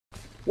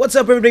What's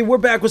up, everybody? We're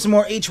back with some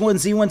more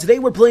H1Z1. Today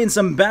we're playing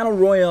some Battle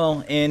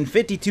Royale in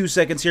 52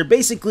 seconds here.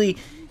 Basically,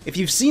 if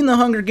you've seen the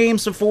Hunger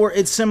Games before,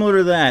 it's similar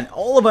to that.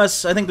 All of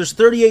us, I think there's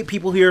 38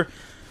 people here,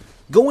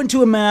 go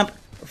into a map,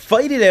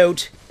 fight it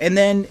out, and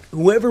then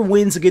whoever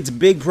wins gets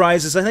big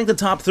prizes. I think the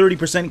top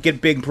 30% get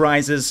big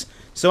prizes.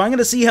 So I'm going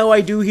to see how I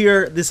do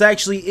here. This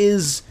actually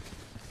is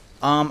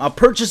a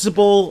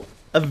purchasable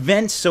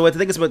event, so I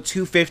think it's about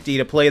 $250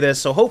 to play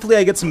this, so hopefully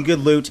I get some good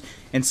loot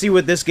and see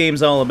what this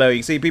game's all about. You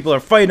can see people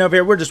are fighting over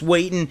here, we're just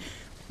waiting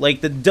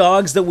like the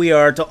dogs that we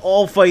are to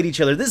all fight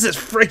each other. This is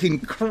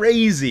freaking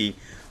crazy.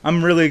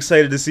 I'm really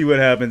excited to see what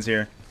happens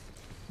here.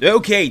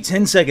 Okay,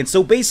 10 seconds.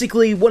 So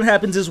basically what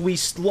happens is we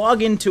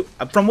log into,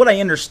 from what I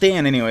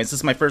understand anyways,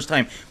 this is my first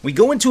time, we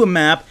go into a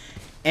map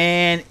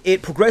and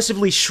it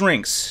progressively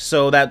shrinks,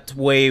 so that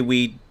way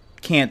we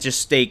can't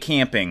just stay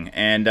camping,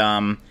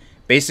 and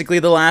basically,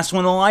 the last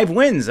one alive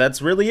wins.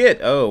 That's really it.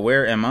 Oh,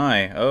 where am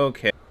I?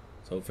 Okay.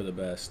 Let's hope for the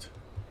best.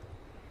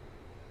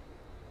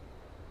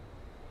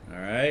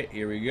 Alright,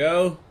 here we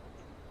go.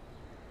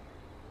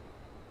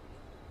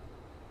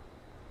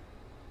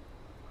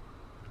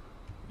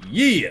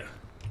 Yeah!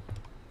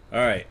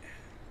 Alright.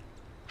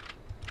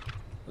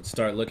 Let's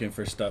start looking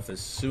for stuff as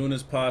soon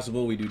as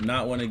possible. We do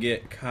not want to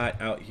get caught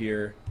out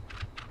here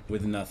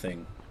with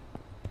nothing.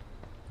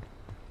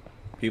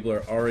 People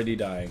are already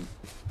dying.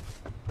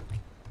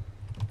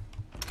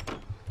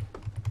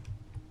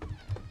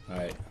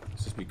 Alright,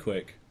 let's just be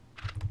quick.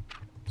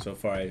 So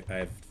far,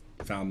 I've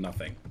found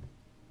nothing.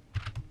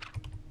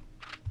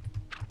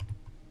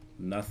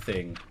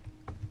 Nothing.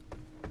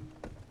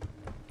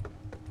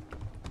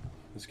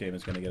 This game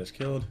is gonna get us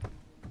killed.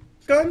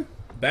 Gun?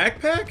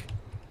 Backpack?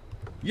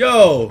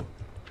 Yo!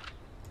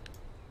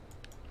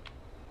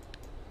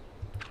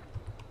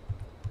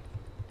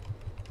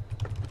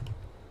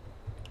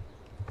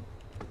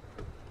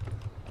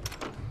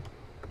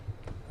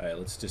 Alright,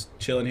 let's just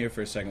chill in here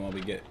for a second while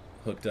we get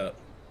hooked up.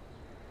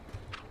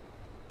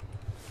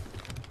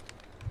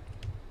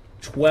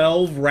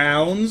 12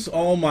 rounds?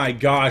 Oh my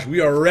gosh, we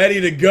are ready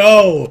to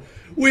go!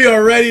 We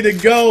are ready to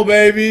go,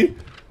 baby!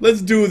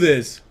 Let's do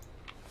this!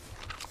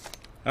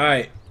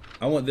 Alright,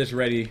 I want this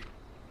ready. In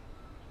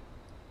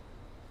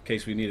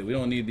case we need it. We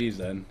don't need these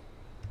then.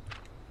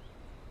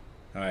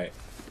 Alright.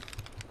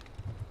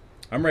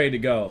 I'm ready to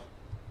go.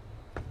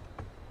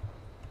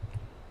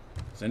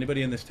 Is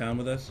anybody in this town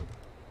with us?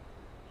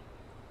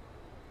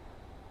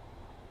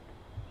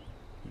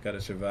 We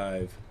gotta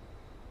survive.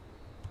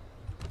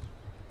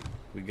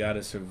 We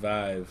gotta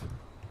survive.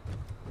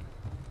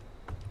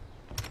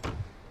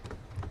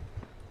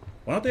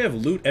 Why don't they have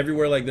loot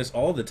everywhere like this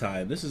all the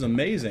time? This is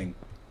amazing.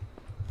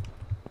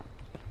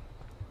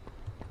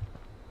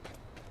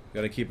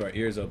 Gotta keep our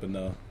ears open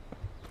though.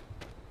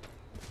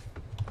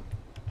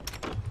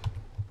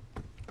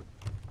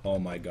 Oh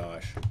my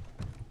gosh.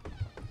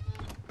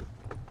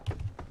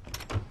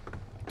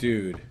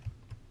 Dude.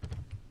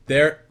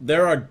 There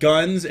are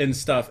guns and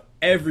stuff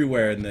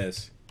everywhere in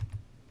this.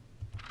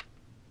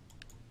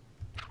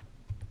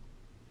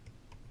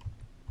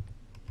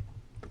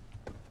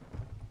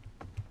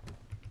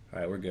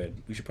 Alright, we're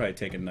good. We should probably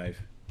take a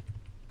knife.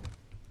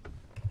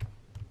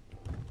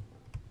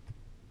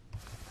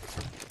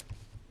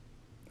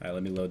 Alright,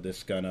 let me load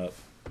this gun up.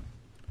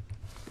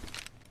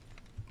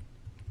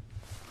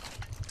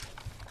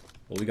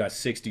 Well, we got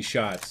 60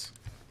 shots.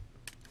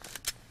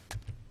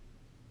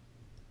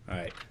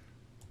 Alright.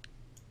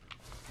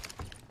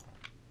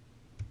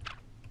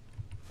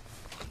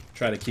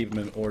 Try to keep them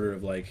in order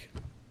of, like,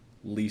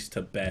 least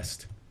to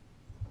best.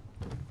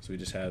 So we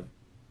just have...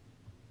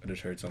 I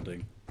just heard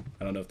something.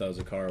 I don't know if that was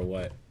a car or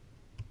what.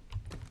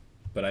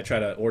 But I try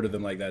to order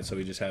them like that so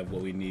we just have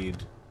what we need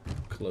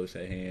close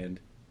at hand.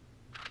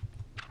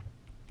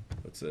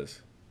 What's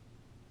this?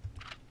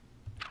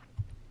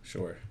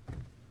 Sure.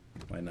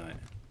 Why not?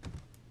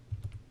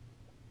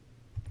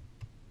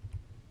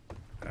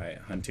 Alright,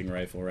 hunting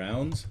rifle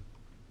rounds.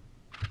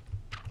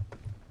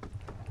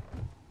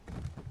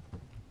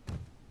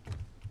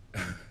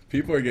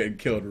 People are getting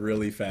killed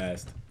really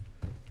fast.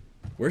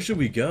 Where should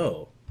we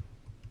go?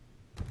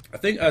 I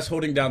think us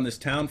holding down this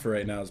town for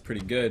right now is pretty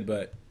good,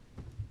 but...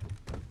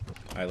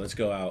 Alright, let's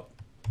go out.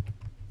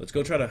 Let's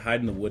go try to hide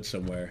in the woods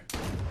somewhere.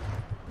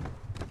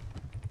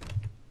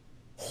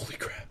 Holy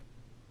crap.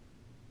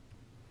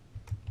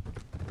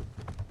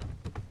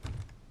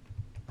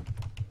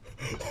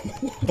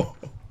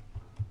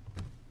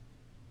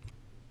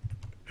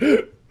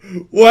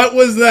 What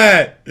was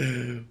that?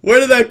 Where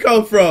did that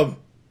come from?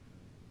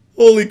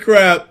 Holy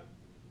crap.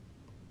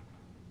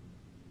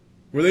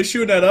 Were they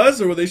shooting at us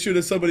or were they shooting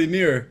at somebody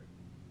near?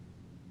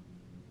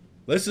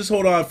 Let's just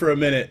hold on for a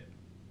minute.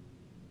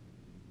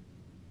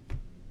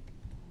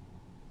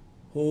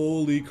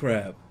 Holy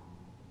crap.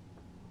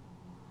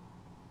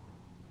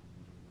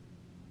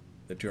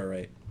 That you're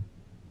alright.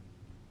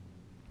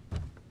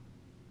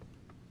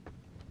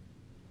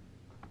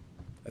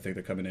 I think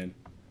they're coming in.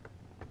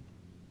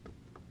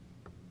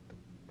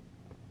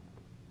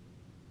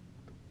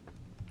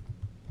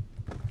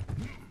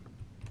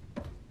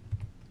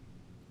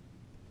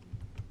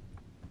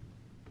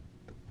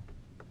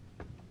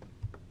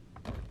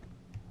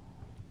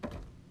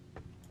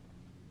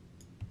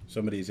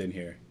 Somebody's in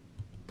here.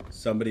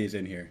 Somebody is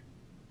in here.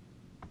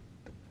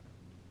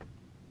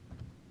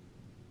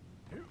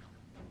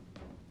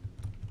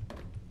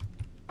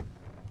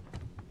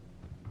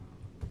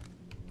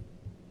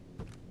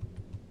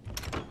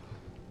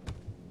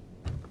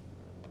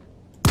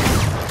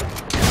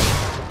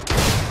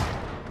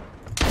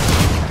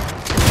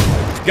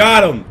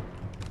 Got him!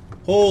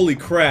 Holy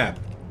crap.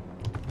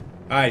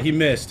 Alright, he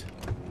missed.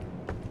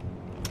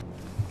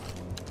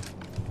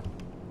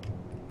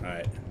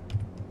 Alright.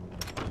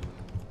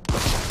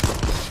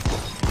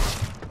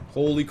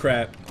 Holy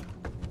crap.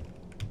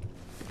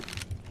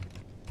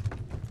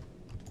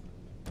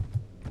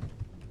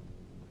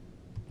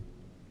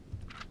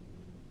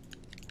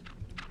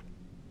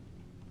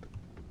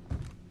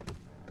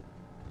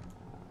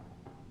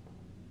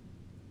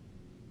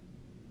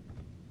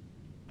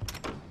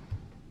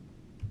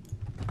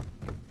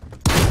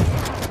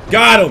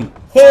 Got him!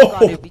 Oh!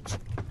 Got you, bitch.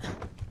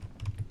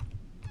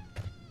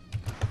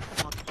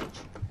 Fuck, bitch.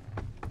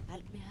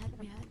 Help me, help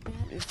me, help me,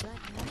 help me, fly,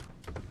 help.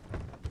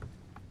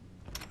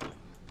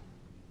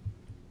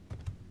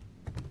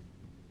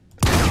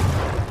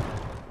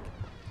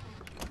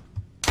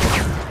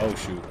 Oh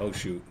shoot, oh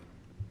shoot.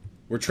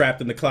 We're trapped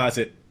in the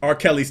closet. R.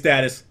 Kelly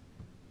status.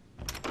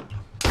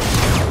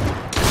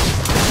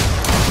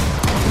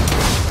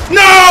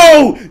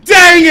 No!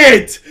 Dang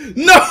it!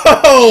 No!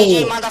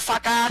 Hey,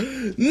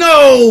 motherfucker!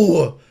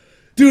 No!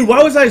 Dude,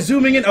 why was I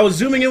zooming in? I was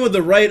zooming in with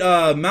the right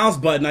mouse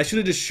button. I should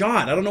have just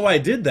shot. I don't know why I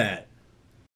did that.